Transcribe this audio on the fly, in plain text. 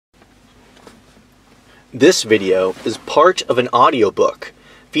This video is part of an audiobook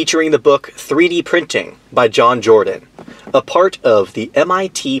featuring the book 3D Printing by John Jordan, a part of the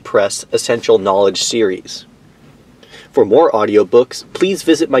MIT Press Essential Knowledge series. For more audiobooks, please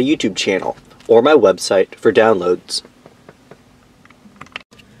visit my YouTube channel or my website for downloads.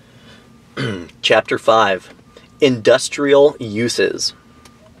 Chapter 5. Industrial Uses.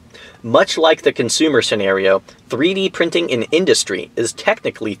 Much like the consumer scenario, 3D printing in industry is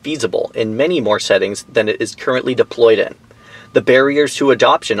technically feasible in many more settings than it is currently deployed in. The barriers to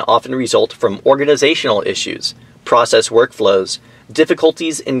adoption often result from organizational issues, process workflows,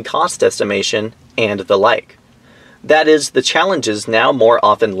 difficulties in cost estimation, and the like. That is, the challenges now more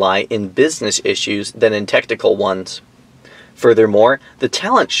often lie in business issues than in technical ones. Furthermore, the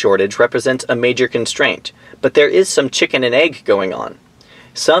talent shortage represents a major constraint, but there is some chicken and egg going on.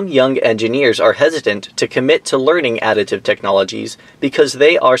 Some young engineers are hesitant to commit to learning additive technologies because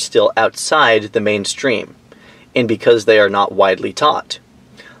they are still outside the mainstream, and because they are not widely taught.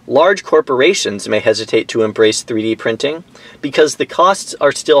 Large corporations may hesitate to embrace 3D printing because the costs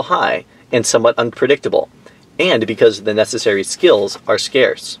are still high and somewhat unpredictable, and because the necessary skills are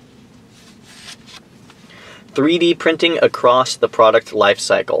scarce. 3D printing across the product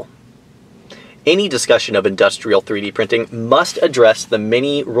lifecycle. Any discussion of industrial 3D printing must address the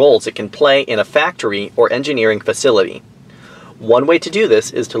many roles it can play in a factory or engineering facility. One way to do this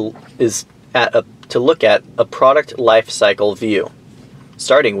is to look at a product life cycle view,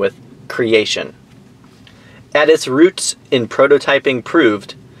 starting with creation. At its roots in prototyping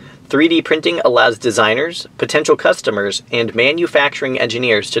proved, 3D printing allows designers, potential customers, and manufacturing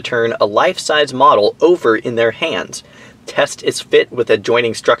engineers to turn a life-size model over in their hands, test its fit with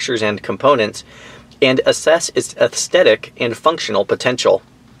adjoining structures and components, and assess its aesthetic and functional potential.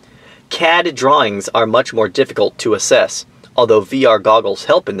 CAD drawings are much more difficult to assess, although VR goggles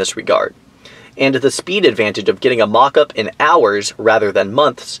help in this regard. And the speed advantage of getting a mock-up in hours rather than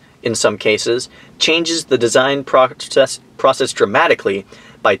months, in some cases, changes the design process dramatically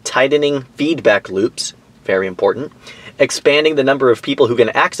by tightening feedback loops, very important, expanding the number of people who can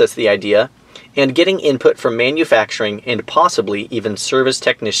access the idea, and getting input from manufacturing and possibly even service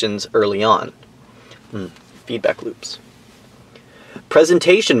technicians early on. Feedback loops.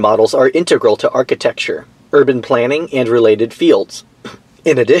 Presentation models are integral to architecture, urban planning, and related fields.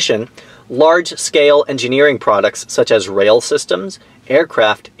 In addition, large-scale engineering products such as rail systems,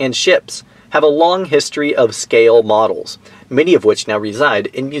 aircraft, and ships have a long history of scale models, many of which now reside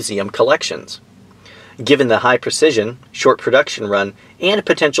in museum collections. Given the high precision, short production run, and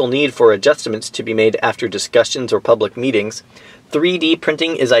potential need for adjustments to be made after discussions or public meetings, 3D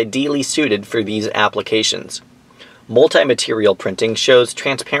printing is ideally suited for these applications. Multi-material printing shows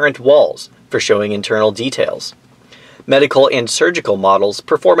transparent walls for showing internal details. Medical and surgical models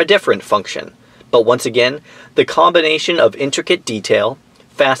perform a different function, but once again, the combination of intricate detail,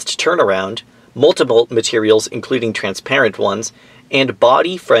 fast turnaround, multiple materials including transparent ones, and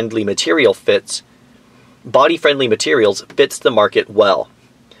body-friendly materials fits the market well.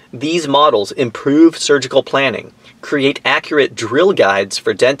 These models improve surgical planning, create accurate drill guides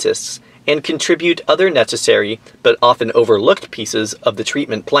for dentists, and contribute other necessary but often overlooked pieces of the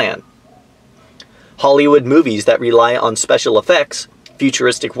treatment plan. Hollywood movies that rely on special effects,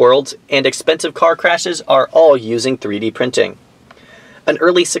 futuristic worlds, and expensive car crashes are all using 3D printing. An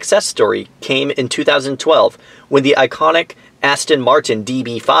early success story came in 2012 when the iconic Aston Martin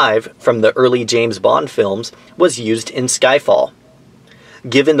DB5 from the early James Bond films was used in Skyfall.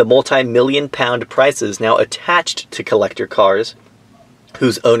 Given the multi-million-pound prices now attached to collector cars,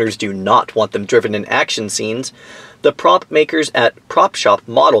 whose owners do not want them driven in action scenes, the prop makers at Prop Shop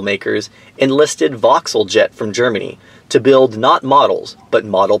Model Makers enlisted Voxeljet from Germany to build not models, but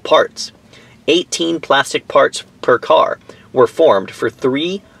model parts. 18 plastic parts per car were formed for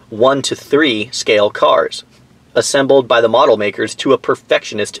 3 1:3 scale cars, assembled by the model makers to a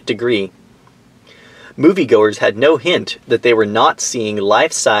perfectionist degree. Moviegoers had no hint that they were not seeing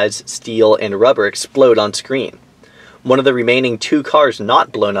life-size steel and rubber explode on screen. One of the remaining 2 cars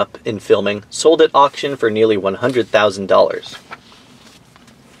not blown up in filming sold at auction for nearly $100,000.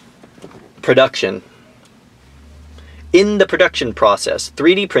 Production. In the production process,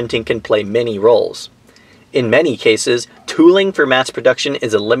 3D printing can play many roles. In many cases, tooling for mass production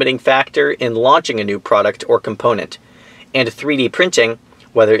is a limiting factor in launching a new product or component, and 3D printing,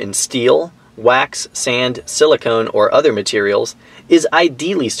 whether in steel, wax, sand, silicone, or other materials, is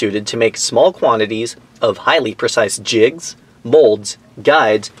ideally suited to make small quantities of highly precise jigs, molds,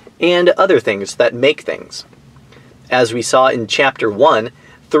 guides, and other things that make things. As we saw in Chapter 1,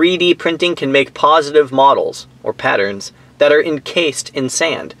 3D printing can make positive models, or patterns, that are encased in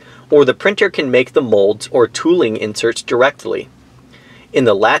sand, or the printer can make the molds or tooling inserts directly. In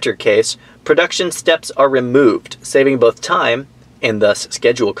the latter case, production steps are removed, saving both time, and thus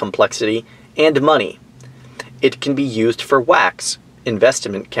schedule complexity, and money. It can be used for wax,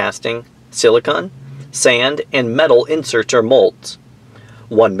 investment casting, silicone, sand, and metal inserts or molds.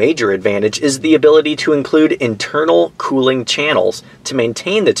 One major advantage is the ability to include internal cooling channels to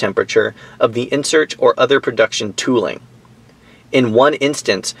maintain the temperature of the insert or other production tooling. In one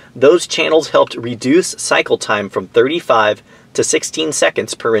instance, those channels helped reduce cycle time from 35 to 16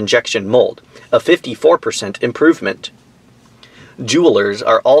 seconds per injection mold, a 54% improvement. Jewelers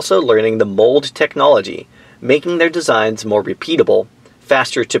are also learning the mold technology, making their designs more repeatable,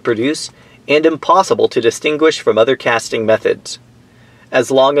 faster to produce, and impossible to distinguish from other casting methods.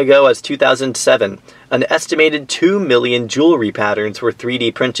 As long ago as 2007, an estimated 2 million jewelry patterns were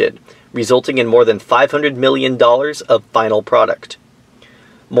 3D printed, resulting in more than $500 million of final product.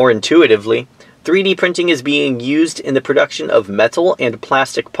 More intuitively, 3D printing is being used in the production of metal and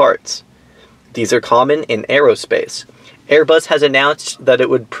plastic parts. These are common in aerospace. Airbus has announced that it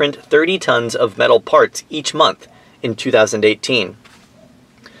would print 30 tons of metal parts each month in 2018.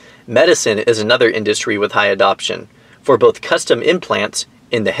 Medicine is another industry with high adoption, for both custom implants,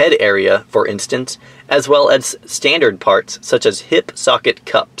 in the head area, for instance, as well as standard parts such as hip socket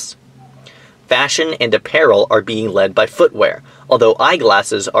cups. Fashion and apparel are being led by footwear, although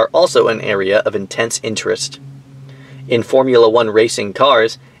eyeglasses are also an area of intense interest. In Formula One racing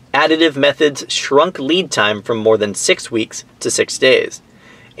cars, additive methods shrunk lead time from more than 6 weeks to 6 days,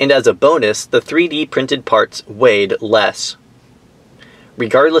 and as a bonus, the 3D printed parts weighed less.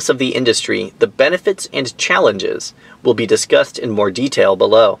 Regardless of the industry, the benefits and challenges will be discussed in more detail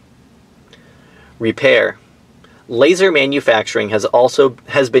below. Repair. Laser manufacturing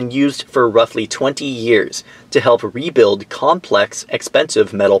has been used for roughly 20 years to help rebuild complex,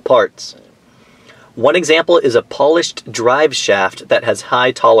 expensive metal parts. One example is a polished drive shaft that has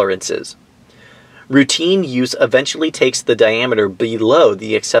high tolerances. Routine use eventually takes the diameter below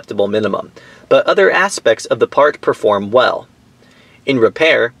the acceptable minimum, but other aspects of the part perform well. In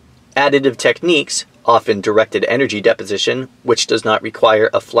repair, additive techniques, often directed energy deposition, which does not require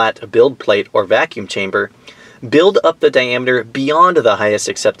a flat build plate or vacuum chamber, build up the diameter beyond the highest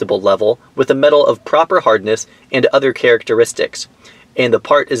acceptable level with a metal of proper hardness and other characteristics, and the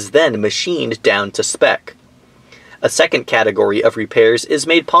part is then machined down to spec. A second category of repairs is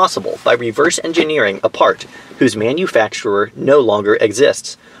made possible by reverse engineering a part whose manufacturer no longer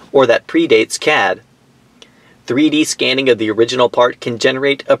exists, or that predates CAD. 3D scanning of the original part can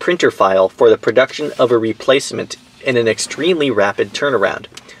generate a printer file for the production of a replacement in an extremely rapid turnaround,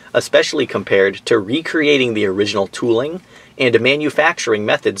 especially compared to recreating the original tooling and manufacturing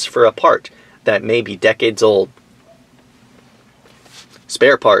methods for a part that may be decades old.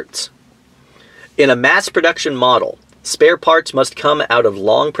 Spare parts. In a mass production model, spare parts must come out of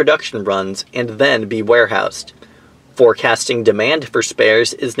long production runs and then be warehoused. Forecasting demand for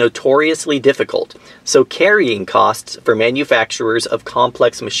spares is notoriously difficult, so carrying costs for manufacturers of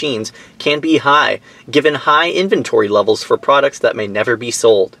complex machines can be high, given high inventory levels for products that may never be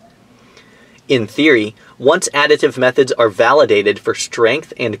sold. In theory, once additive methods are validated for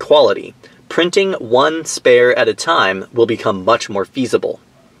strength and quality, printing one spare at a time will become much more feasible.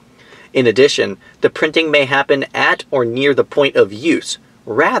 In addition, the printing may happen at or near the point of use,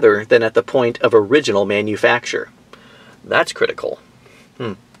 rather than at the point of original manufacture. That's critical.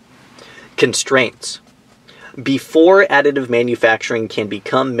 Constraints. Before additive manufacturing can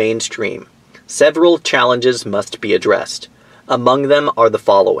become mainstream, several challenges must be addressed. Among them are the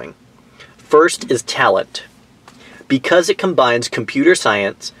following. First is talent. Because it combines computer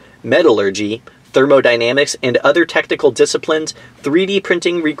science, metallurgy, thermodynamics, and other technical disciplines, 3D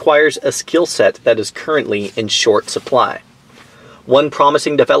printing requires a skill set that is currently in short supply. One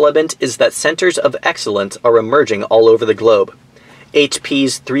promising development is that centers of excellence are emerging all over the globe.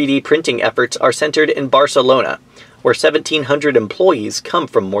 HP's 3D printing efforts are centered in Barcelona, where 1,700 employees come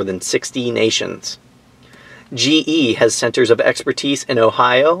from more than 60 nations. GE has centers of expertise in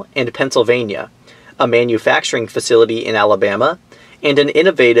Ohio and Pennsylvania, a manufacturing facility in Alabama, and an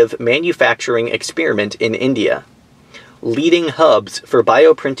innovative manufacturing experiment in India. Leading hubs for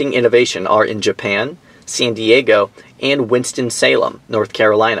bioprinting innovation are in Japan, San Diego, and Winston-Salem, North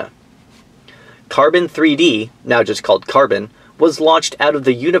Carolina. Carbon 3D, now just called Carbon, was launched out of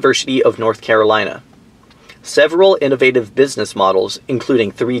the University of North Carolina. Several innovative business models,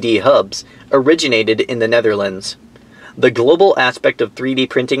 including 3D hubs, originated in the Netherlands. The global aspect of 3D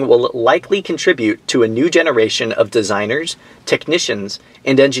printing will likely contribute to a new generation of designers, technicians,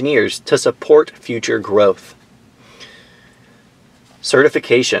 and engineers to support future growth.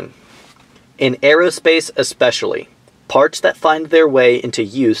 Certification. In aerospace especially, parts that find their way into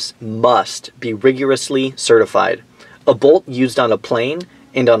use must be rigorously certified. A bolt used on a plane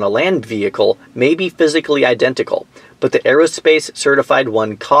and on a land vehicle may be physically identical, but the aerospace certified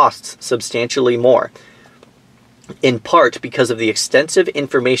one costs substantially more, in part because of the extensive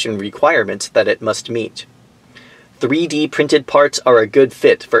information requirements that it must meet. 3D printed parts are a good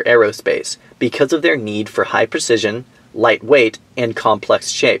fit for aerospace because of their need for high precision, lightweight, and complex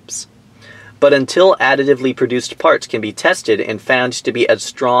shapes. But until additively produced parts can be tested and found to be as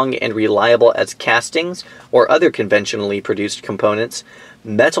strong and reliable as castings or other conventionally produced components,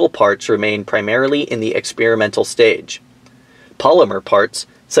 metal parts remain primarily in the experimental stage. Polymer parts,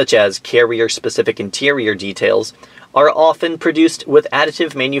 such as carrier-specific interior details, are often produced with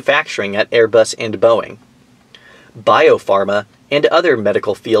additive manufacturing at Airbus and Boeing. Biopharma and other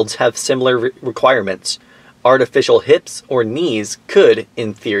medical fields have similar requirements. Artificial hips or knees could,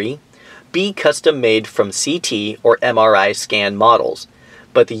 in theory, be custom-made from CT or MRI scan models,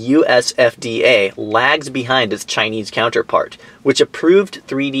 but the US FDA lags behind its Chinese counterpart, which approved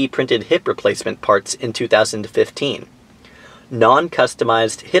 3D printed hip replacement parts in 2015.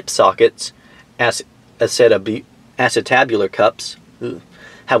 Non-customized hip sockets, acetabular cups,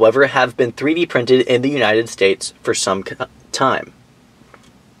 however, have been 3D printed in the United States for some time.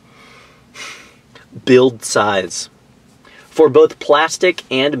 Build size. For both plastic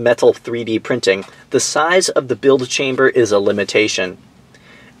and metal 3D printing, the size of the build chamber is a limitation.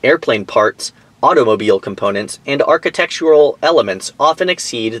 Airplane parts, automobile components, and architectural elements often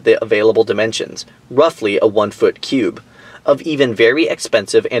exceed the available dimensions, roughly a 1-foot cube, of even very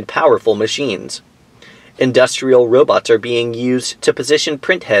expensive and powerful machines. Industrial robots are being used to position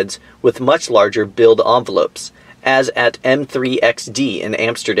printheads with much larger build envelopes, as at M3XD in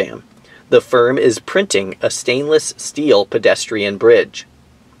Amsterdam. The firm is printing a stainless steel pedestrian bridge.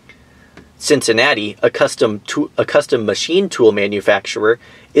 Cincinnati, a custom machine tool manufacturer,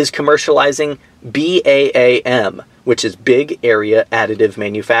 is commercializing BAAM, which is Big Area Additive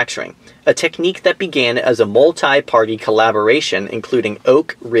Manufacturing, a technique that began as a multi-party collaboration including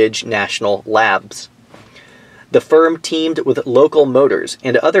Oak Ridge National Labs. The firm teamed with Local Motors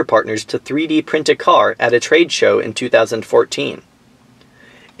and other partners to 3D print a car at a trade show in 2014.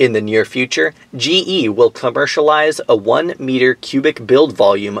 In the near future, GE will commercialize a 1-meter cubic build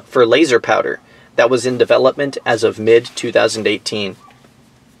volume for laser powder that was in development as of mid-2018.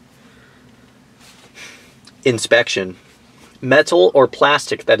 Inspection. Metal or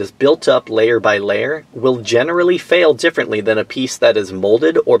plastic that is built up layer by layer will generally fail differently than a piece that is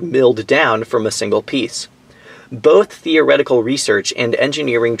molded or milled down from a single piece. Both theoretical research and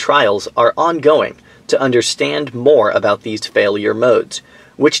engineering trials are ongoing to understand more about these failure modes,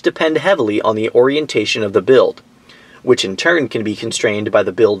 which depend heavily on the orientation of the build, which in turn can be constrained by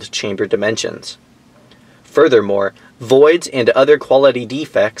the build chamber dimensions. Furthermore, voids and other quality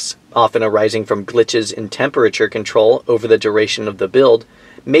defects, often arising from glitches in temperature control over the duration of the build,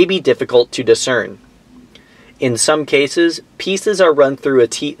 may be difficult to discern. In some cases, pieces are run through a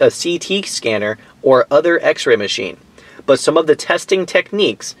CT scanner or other X-ray machine, but some of the testing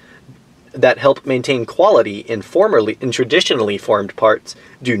techniques that help maintain quality in traditionally formed parts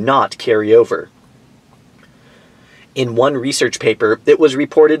do not carry over. In one research paper, it was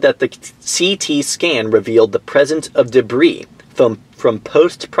reported that the CT scan revealed the presence of debris from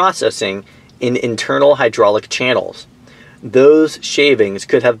post-processing in internal hydraulic channels. Those shavings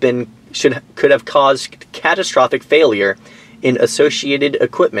could have caused catastrophic failure in associated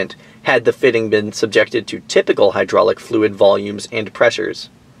equipment had the fitting been subjected to typical hydraulic fluid volumes and pressures.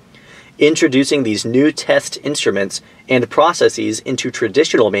 Introducing these new test instruments and processes into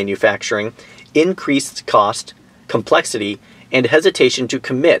traditional manufacturing increased cost, complexity, and hesitation to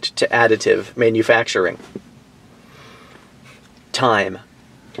commit to additive manufacturing. Time.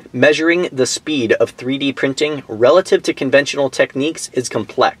 Measuring the speed of 3D printing relative to conventional techniques is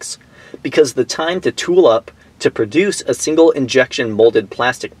complex, because the time to tool up to produce a single injection molded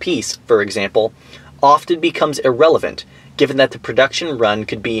plastic piece, for example, often becomes irrelevant, given that the production run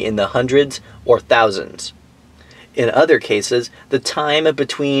could be in the hundreds or thousands. In other cases, the time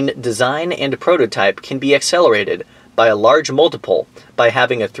between design and prototype can be accelerated by a large multiple by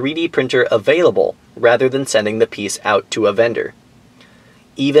having a 3D printer available rather than sending the piece out to a vendor.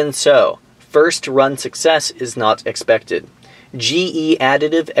 Even so, first-run success is not expected. GE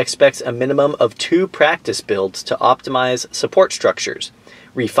Additive expects a minimum of 2 practice builds to optimize support structures,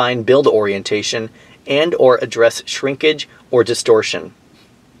 refine build orientation, and/or address shrinkage or distortion.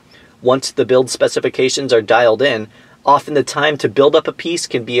 Once the build specifications are dialed in, often the time to build up a piece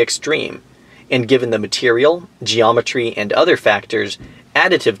can be extreme. and given the material, geometry, and other factors,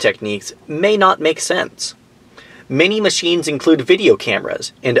 additive techniques may not make sense. Many machines include video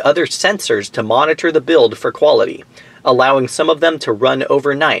cameras and other sensors to monitor the build for quality, allowing some of them to run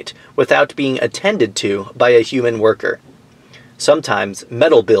overnight without being attended to by a human worker. Sometimes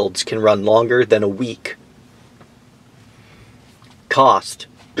metal builds can run longer than a week. Cost.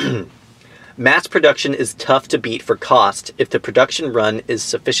 Mass production is tough to beat for cost if the production run is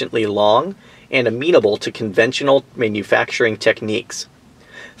sufficiently long and amenable to conventional manufacturing techniques.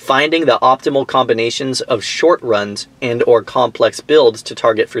 Finding the optimal combinations of short runs and/or complex builds to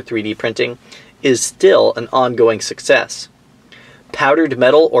target for 3D printing is still an ongoing success. Powdered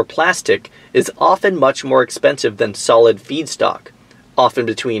metal or plastic is often much more expensive than solid feedstock, often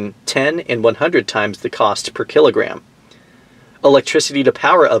between 10 and 100 times the cost per kilogram. Electricity to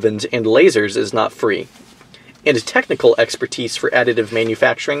power ovens and lasers is not free, and technical expertise for additive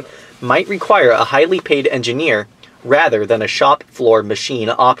manufacturing might require a highly paid engineer rather than a shop floor machine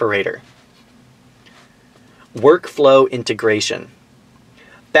operator. Workflow integration.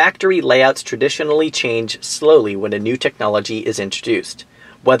 Factory layouts traditionally change slowly when a new technology is introduced,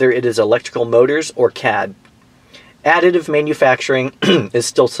 whether it is electrical motors or CAD. Additive manufacturing is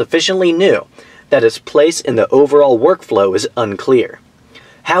still sufficiently new that its place in the overall workflow is unclear.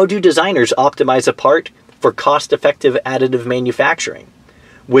 How do designers optimize a part for cost-effective additive manufacturing?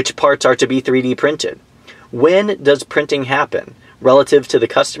 Which parts are to be 3D printed? When does printing happen relative to the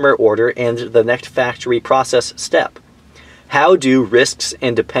customer order and the next factory process step? How do risks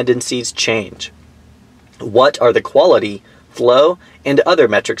and dependencies change? What are the quality, flow, and other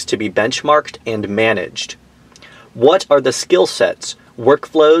metrics to be benchmarked and managed? What are the skill sets,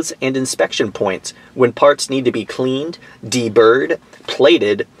 workflows, and inspection points when parts need to be cleaned, deburred,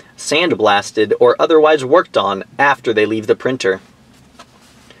 plated, sandblasted, or otherwise worked on after they leave the printer?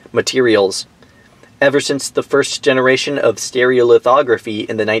 Materials. Ever since the first generation of stereolithography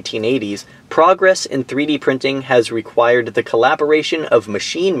in the 1980s, progress in 3D printing has required the collaboration of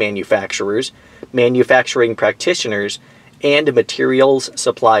machine manufacturers, manufacturing practitioners, and materials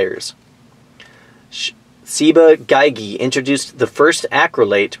suppliers. Ciba Geigy introduced the first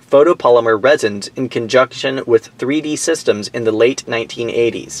acrylate photopolymer resins in conjunction with 3D systems in the late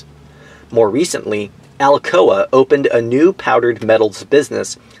 1980s. More recently, Alcoa opened a new powdered metals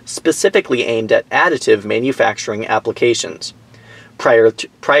business specifically aimed at additive manufacturing applications. Prior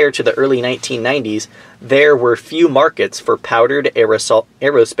to the early 1990s, there were few markets for powdered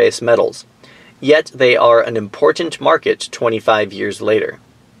aerospace metals, yet they are an important market 25 years later.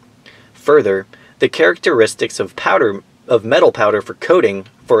 Further, the characteristics of metal powder for coating,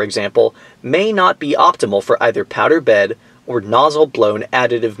 for example, may not be optimal for either powder bed or nozzle-blown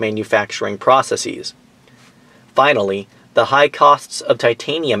additive manufacturing processes. Finally, the high costs of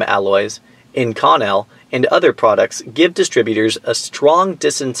titanium alloys, Inconel, and other products give distributors a strong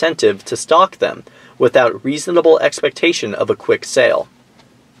disincentive to stock them without reasonable expectation of a quick sale.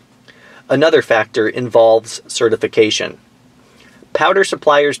 Another factor involves certification. Powder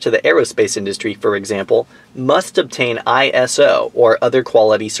suppliers to the aerospace industry, for example, must obtain ISO or other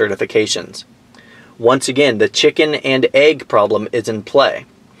quality certifications. Once again, the chicken and egg problem is in play.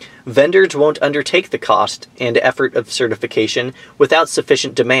 Vendors won't undertake the cost and effort of certification without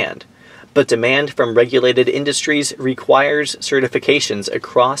sufficient demand, but demand from regulated industries requires certifications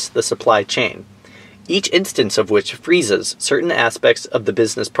across the supply chain, each instance of which freezes certain aspects of the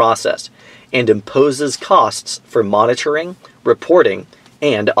business process and imposes costs for monitoring, reporting,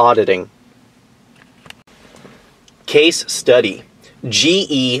 and auditing. Case study: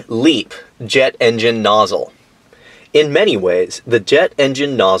 GE LEAP jet engine nozzle. In many ways, the jet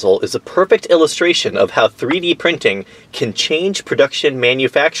engine nozzle is a perfect illustration of how 3D printing can change production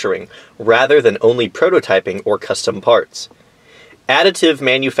manufacturing rather than only prototyping or custom parts. Additive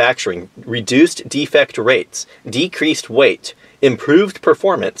manufacturing reduced defect rates, decreased weight, improved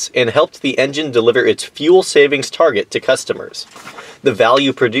performance, and helped the engine deliver its fuel savings target to customers. The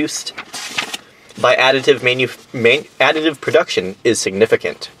value produced by additive production is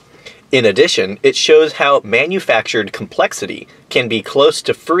significant. In addition, it shows how manufactured complexity can be close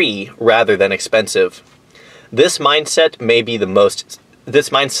to free rather than expensive. This mindset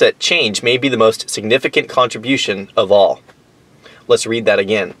change may be the most significant contribution of all. Let's read that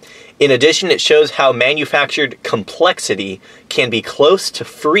again. In addition, it shows how manufactured complexity can be close to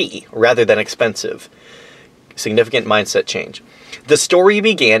free rather than expensive. Significant mindset change. The story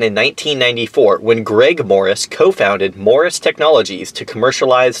began in 1994 when Greg Morris co-founded Morris Technologies to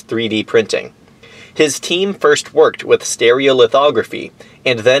commercialize 3D printing. His team first worked with stereolithography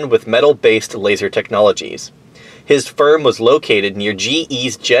and then with metal-based laser technologies. His firm was located near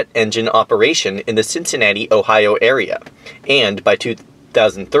GE's jet engine operation in the Cincinnati, Ohio area, and by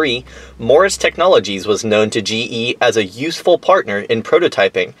 2003, Morris Technologies was known to GE as a useful partner in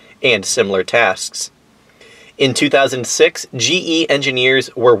prototyping and similar tasks. In 2006, GE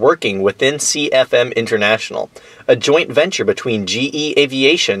engineers were working within CFM International, a joint venture between GE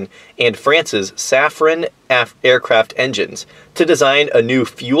Aviation and France's Safran aircraft engines, to design a new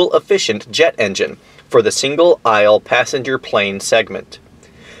fuel-efficient jet engine for the single-aisle passenger plane segment.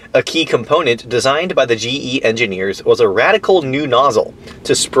 A key component designed by the GE engineers was a radical new nozzle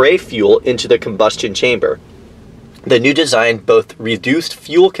to spray fuel into the combustion chamber. The new design both reduced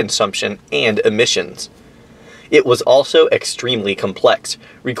fuel consumption and emissions. It was also extremely complex,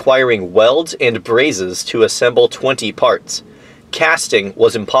 requiring welds and brazes to assemble 20 parts. Casting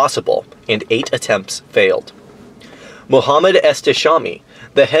was impossible, and 8 attempts failed. Mohamed Esteshami,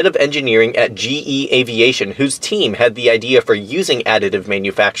 the head of engineering at GE Aviation, whose team had the idea for using additive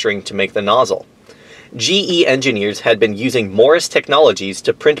manufacturing to make the nozzle. GE engineers had been using Morris Technologies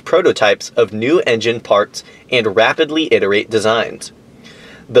to print prototypes of new engine parts and rapidly iterate designs.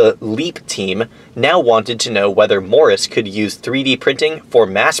 The LEAP team now wanted to know whether Morris could use 3D printing for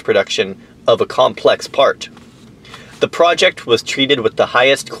mass production of a complex part. The project was treated with the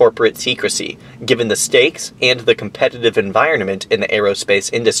highest corporate secrecy, given the stakes and the competitive environment in the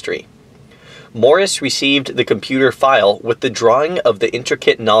aerospace industry. Morris received the computer file with the drawing of the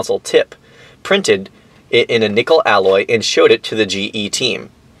intricate nozzle tip, printed it in a nickel alloy, and showed it to the GE team.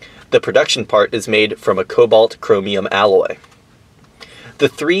 The production part is made from a cobalt chromium alloy. The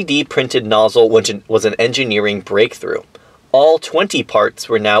 3D printed nozzle was an engineering breakthrough. All 20 parts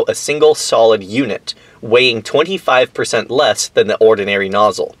were now a single solid unit, weighing 25% less than the ordinary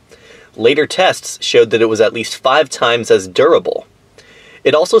nozzle. Later tests showed that it was at least 5 times as durable.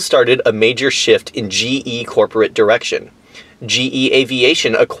 It also started a major shift in GE corporate direction. GE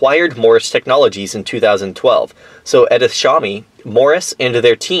Aviation acquired Morris Technologies in 2012, so Esteshami, Morris, and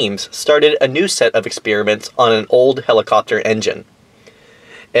their teams started a new set of experiments on an old helicopter engine.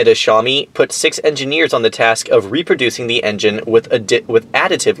 Esteshami put 6 engineers on the task of reproducing the engine with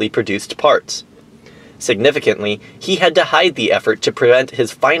additively produced parts. Significantly, he had to hide the effort to prevent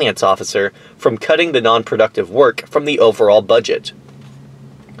his finance officer from cutting the non-productive work from the overall budget.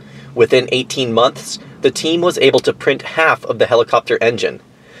 Within 18 months, the team was able to print half of the helicopter engine.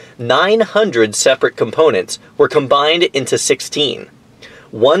 900 separate components were combined into 16.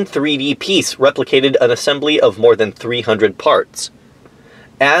 One 3D piece replicated an assembly of more than 300 parts.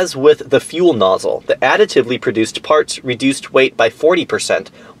 As with the fuel nozzle, the additively produced parts reduced weight by 40%,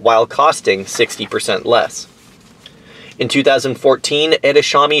 while costing 60% less. In 2014,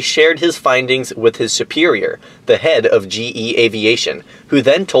 Esteshami shared his findings with his superior, the head of GE Aviation, who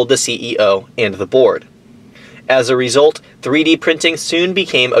then told the CEO and the board. As a result, 3D printing soon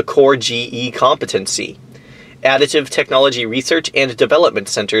became a core GE competency. Additive technology research and development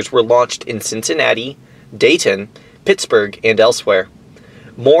centers were launched in Cincinnati, Dayton, Pittsburgh, and elsewhere.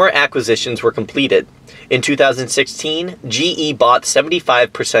 More acquisitions were completed. In 2016, GE bought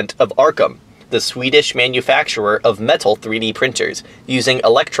 75% of Arcam, the Swedish manufacturer of metal 3D printers using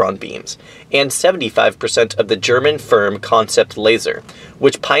electron beams, and 75% of the German firm Concept Laser,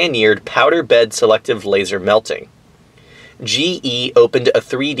 which pioneered powder bed selective laser melting. GE opened a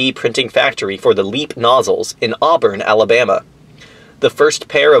 3D printing factory for the LEAP nozzles in Auburn, Alabama. The first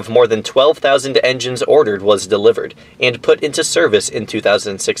pair of more than 12,000 engines ordered was delivered and put into service in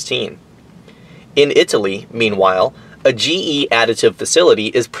 2016. In Italy, meanwhile, a GE additive facility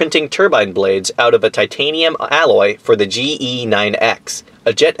is printing turbine blades out of a titanium alloy for the GE9X,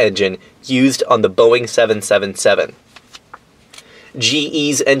 a jet engine used on the Boeing 777.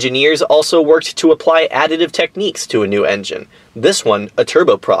 GE's engineers also worked to apply additive techniques to a new engine, this one a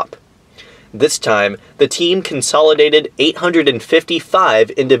turboprop. This time, the team consolidated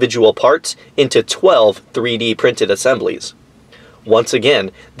 855 individual parts into 12 3D printed assemblies. Once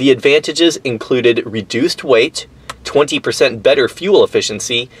again, the advantages included reduced weight, 20% better fuel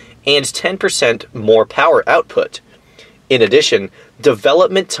efficiency, and 10% more power output. In addition,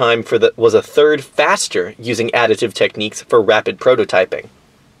 development time was a third faster using additive techniques for rapid prototyping.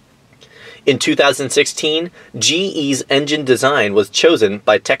 In 2016, GE's engine design was chosen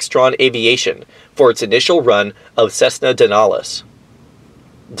by Textron Aviation for its initial run of Cessna Denali's.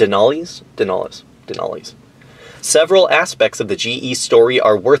 Denali's. Several aspects of the GE story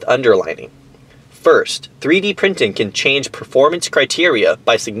are worth underlining. First, 3D printing can change performance criteria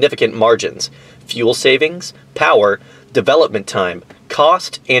by significant margins. Fuel savings, power, development time,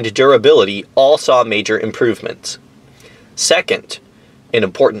 cost, and durability all saw major improvements. Second, and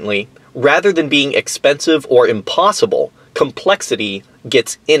importantly, Rather than being expensive or impossible, complexity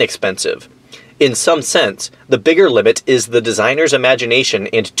gets inexpensive. In some sense, the bigger limit is the designer's imagination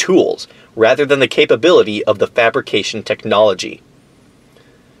and tools, rather than the capability of the fabrication technology.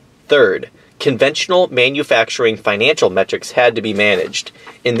 Third, conventional manufacturing financial metrics had to be managed,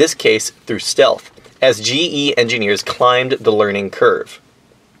 in this case through stealth, as GE engineers climbed the learning curve.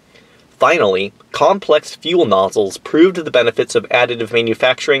 Finally, complex fuel nozzles proved the benefits of additive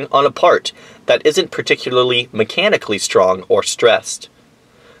manufacturing on a part that isn't particularly mechanically strong or stressed.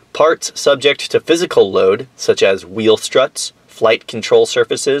 Parts subject to physical load, such as wheel struts, flight control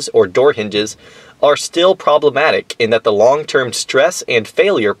surfaces, or door hinges, are still problematic in that the long-term stress and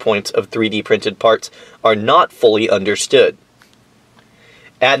failure points of 3D printed parts are not fully understood.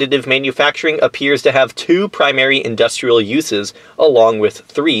 Additive manufacturing appears to have two primary industrial uses along with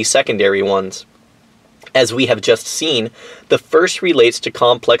three secondary ones. As we have just seen, the first relates to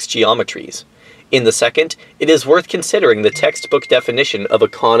complex geometries. In the second, it is worth considering the textbook definition of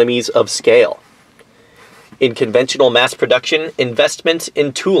economies of scale. In conventional mass production, investments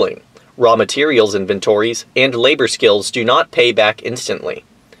in tooling, raw materials inventories, and labor skills do not pay back instantly.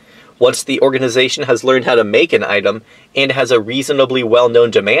 Once the organization has learned how to make an item and has a reasonably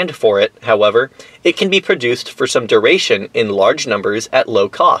well-known demand for it, however, it can be produced for some duration in large numbers at low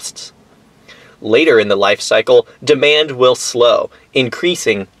costs. Later in the life cycle, demand will slow,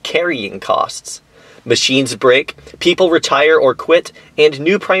 increasing carrying costs. Machines break, people retire or quit, and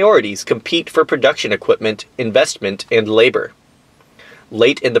new priorities compete for production equipment, investment, and labor.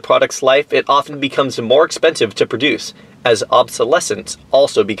 Late in the product's life, it often becomes more expensive to produce, as obsolescence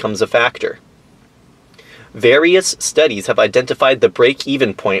also becomes a factor. Various studies have identified the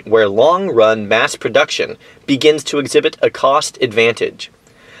break-even point where long-run mass production begins to exhibit a cost advantage.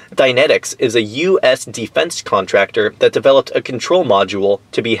 Dynetics is a U.S. defense contractor that developed a control module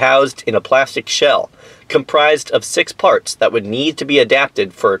to be housed in a plastic shell, comprised of 6 parts that would need to be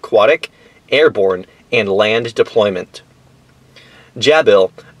adapted for aquatic, airborne, and land deployment.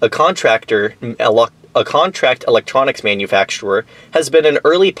 Jabil, a contract electronics manufacturer, has been an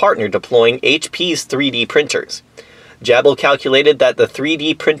early partner deploying HP's 3D printers. Jabil calculated that the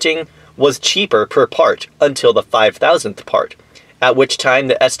 3D printing was cheaper per part until the 5,000th part, at which time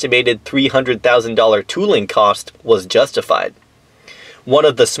the estimated $300,000 tooling cost was justified. One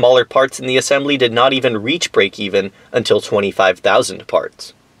of the smaller parts in the assembly did not even reach break-even until 25,000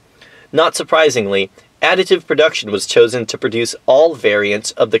 parts. Not surprisingly, additive production was chosen to produce all variants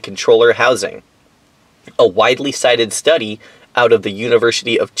of the controller housing. A widely cited study out of the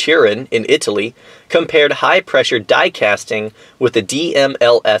University of Turin in Italy compared high-pressure die casting with a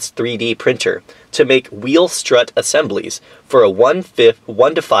DMLS 3D printer to make wheel strut assemblies for a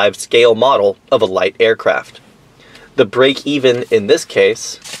 1:5 scale model of a light aircraft. The break-even in this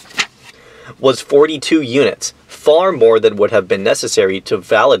case was 42 units, far more than would have been necessary to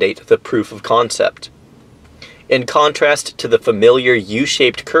validate the proof of concept. In contrast to the familiar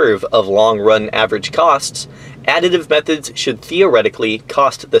U-shaped curve of long-run average costs, additive methods should theoretically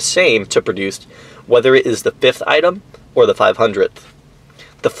cost the same to produce, whether it is the 5th item or the 500th.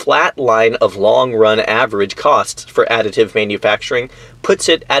 The flat line of long-run average costs for additive manufacturing puts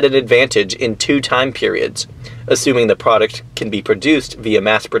it at an advantage in 2 time periods, assuming the product can be produced via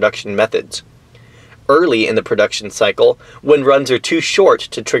mass production methods. Early in the production cycle, when runs are too short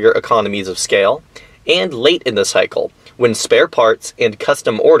to trigger economies of scale, and late in the cycle, when spare parts and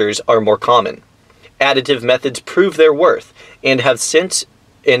custom orders are more common. Additive methods prove their worth and have since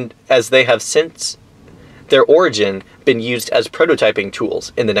their origin been used as prototyping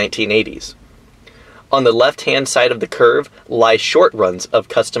tools in the 1980s. On the left-hand side of the curve lie short runs of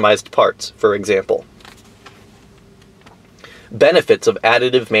customized parts, for example. Benefits of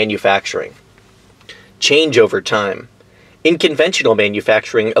additive manufacturing. Changeover time. In conventional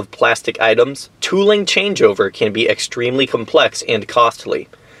manufacturing of plastic items, tooling changeover can be extremely complex and costly.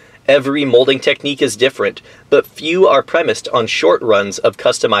 Every molding technique is different, but few are premised on short runs of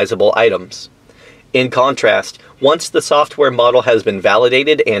customizable items. In contrast, once the software model has been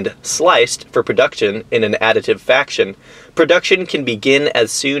validated and sliced for production in an additive fashion, production can begin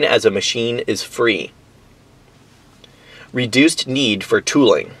as soon as a machine is free. Reduced need for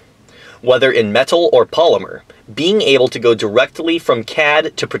tooling. Whether in metal or polymer, being able to go directly from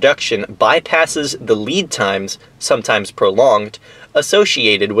CAD to production bypasses the lead times, sometimes prolonged,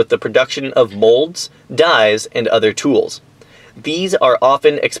 associated with the production of molds, dies, and other tools. These are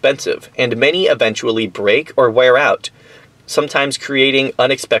often expensive, and many eventually break or wear out, sometimes creating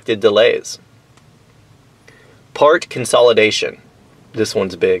unexpected delays. Part consolidation. This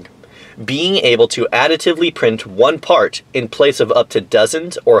one's big. Being able to additively print one part in place of up to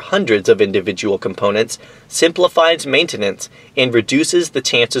dozens or hundreds of individual components simplifies maintenance and reduces the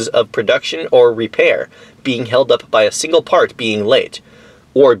chances of production or repair being held up by a single part being late,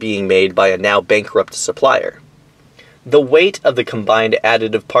 or being made by a now bankrupt supplier. The weight of the combined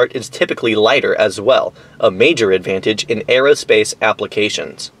additive part is typically lighter as well, a major advantage in aerospace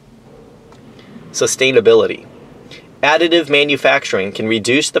applications. Sustainability. Additive manufacturing can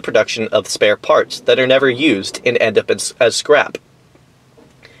reduce the production of spare parts that are never used and end up as scrap.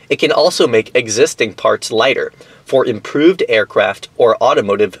 It can also make existing parts lighter for improved aircraft or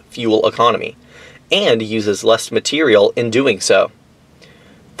automotive fuel economy, and uses less material in doing so.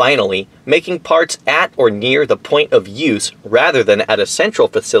 Finally, making parts at or near the point of use rather than at a central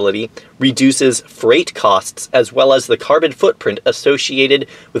facility reduces freight costs as well as the carbon footprint associated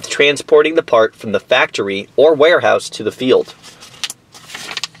with transporting the part from the factory or warehouse to the field.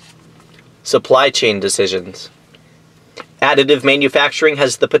 Supply chain decisions. Additive manufacturing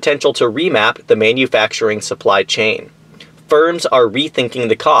has the potential to remap the manufacturing supply chain. Firms are rethinking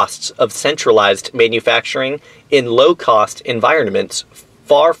the costs of centralized manufacturing in low-cost environments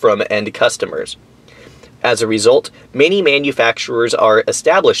far from end customers. As a result, many manufacturers are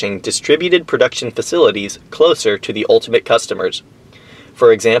establishing distributed production facilities closer to the ultimate customers.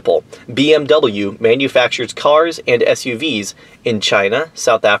 For example, BMW manufactures cars and SUVs in China,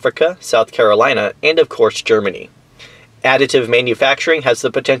 South Africa, South Carolina, and of course Germany. Additive manufacturing has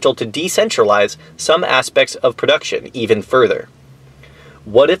the potential to decentralize some aspects of production even further.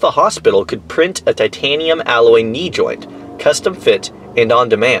 What if a hospital could print a titanium alloy knee joint, custom fit, and on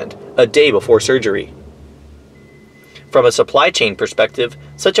demand, a day before surgery? From a supply chain perspective,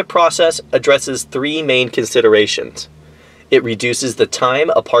 such a process addresses three main considerations. It reduces the time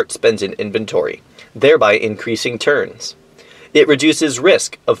a part spends in inventory, thereby increasing turns. It reduces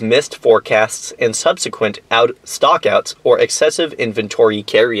risk of missed forecasts and subsequent stockouts or excessive inventory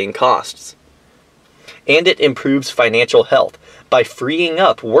carrying costs. And it improves financial health by freeing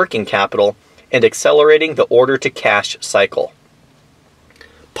up working capital and accelerating the order-to-cash cycle.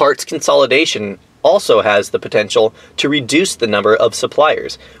 Parts consolidation also has the potential to reduce the number of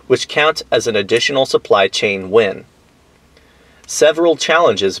suppliers, which counts as an additional supply chain win. Several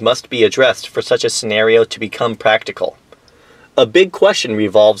challenges must be addressed for such a scenario to become practical. A big question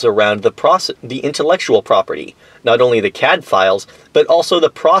revolves around the intellectual property, not only the CAD files, but also the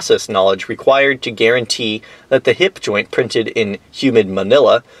process knowledge required to guarantee that the hip joint printed in humid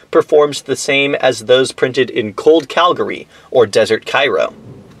Manila performs the same as those printed in cold Calgary or desert Cairo.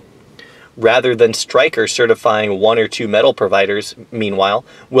 Rather than Stryker certifying one or two metal providers, meanwhile,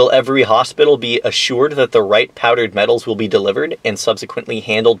 will every hospital be assured that the right powdered metals will be delivered and subsequently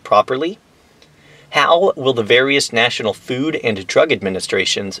handled properly? How will the various national food and drug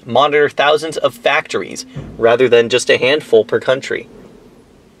administrations monitor thousands of factories rather than just a handful per country?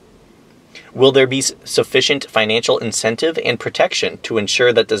 Will there be sufficient financial incentive and protection to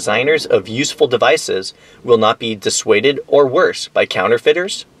ensure that designers of useful devices will not be dissuaded or worse by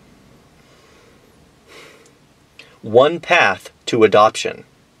counterfeiters? One path to adoption.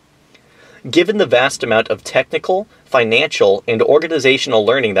 Given the vast amount of technical, financial, and organizational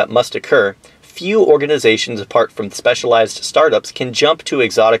learning that must occur, few organizations apart from specialized startups can jump to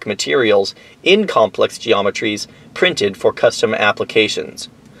exotic materials in complex geometries printed for custom applications.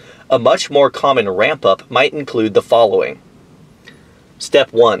 A much more common ramp-up might include the following.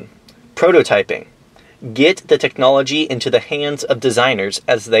 Step 1. Prototyping. Get the technology into the hands of designers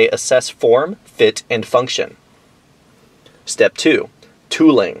as they assess form, fit, and function. Step 2.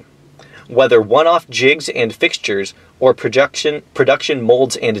 Tooling. Whether one-off jigs and fixtures or production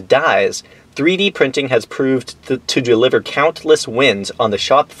molds and dies, 3D printing has proved to deliver countless wins on the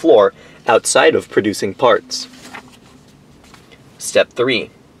shop floor outside of producing parts. Step 3.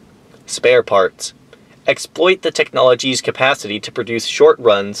 Spare parts. Exploit the technology's capacity to produce short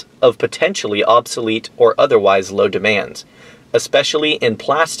runs of potentially obsolete or otherwise low demands, especially in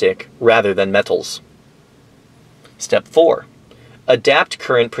plastic rather than metals. Step 4. Adapt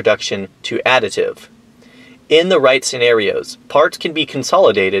current production to additive. In the right scenarios, parts can be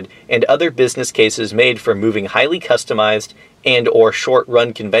consolidated and other business cases made for moving highly customized and/or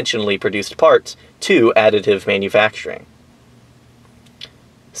short-run conventionally produced parts to additive manufacturing.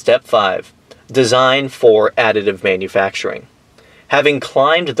 Step 5. Design for additive manufacturing. Having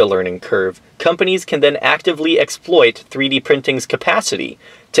climbed the learning curve, companies can then actively exploit 3D printing's capacity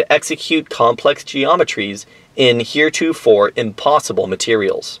to execute complex geometries in heretofore impossible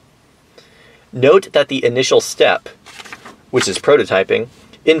materials. Note that the initial step, which is prototyping,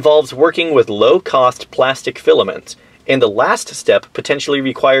 involves working with low-cost plastic filaments And the last step potentially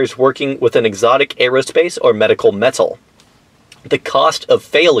requires working with an exotic aerospace or medical metal. The cost of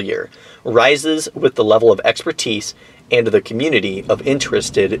failure rises with the level of expertise and the community of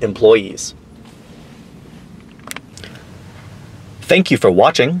interested employees. Thank you for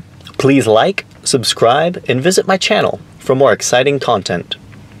watching. Please like, subscribe, and visit my channel for more exciting content.